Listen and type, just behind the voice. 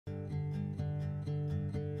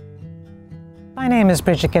My name is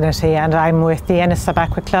Bridget Ginnity and I'm with the Ennis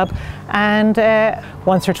Tidy Club, and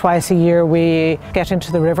once or twice a year we get into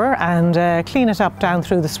the river and clean it up down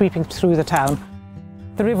through sweeping through the town.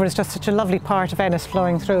 The river is just such a lovely part of Ennis,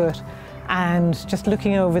 flowing through it, and just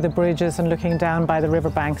looking over the bridges and looking down by the river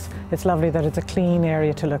banks, it's lovely that it's a clean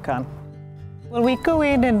area to look on. Well, we go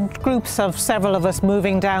in groups of several of us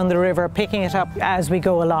moving down the river, picking it up as we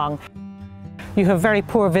go along. You have very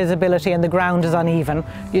poor visibility and the ground is uneven.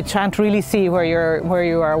 You can't really see where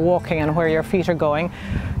you are walking and where your feet are going.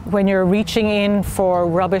 When you're reaching in for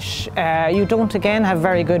rubbish, you don't again have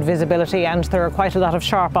very good visibility, and there are quite a lot of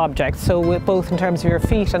sharp objects. So both in terms of your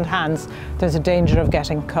feet and hands, there's a danger of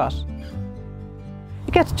getting cut.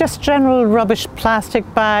 You get just general rubbish, plastic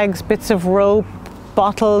bags, bits of rope,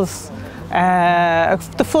 bottles,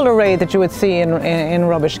 the full array that you would see in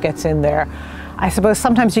rubbish gets in there. I suppose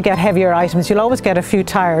sometimes you get heavier items. You'll always get a few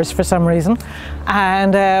tyres for some reason.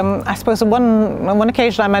 And I suppose on one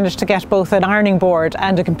occasion I managed to get both an ironing board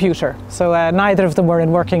and a computer. So neither of them were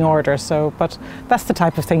in working order, but that's the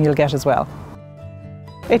type of thing you'll get as well.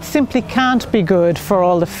 It simply can't be good for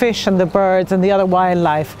all the fish and the birds and the other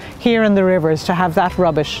wildlife here in the rivers to have that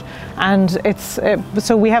rubbish. And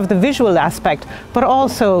so we have the visual aspect, but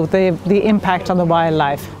also the impact on the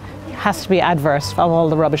wildlife has to be adverse from all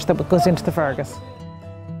the rubbish that goes into the Fergus.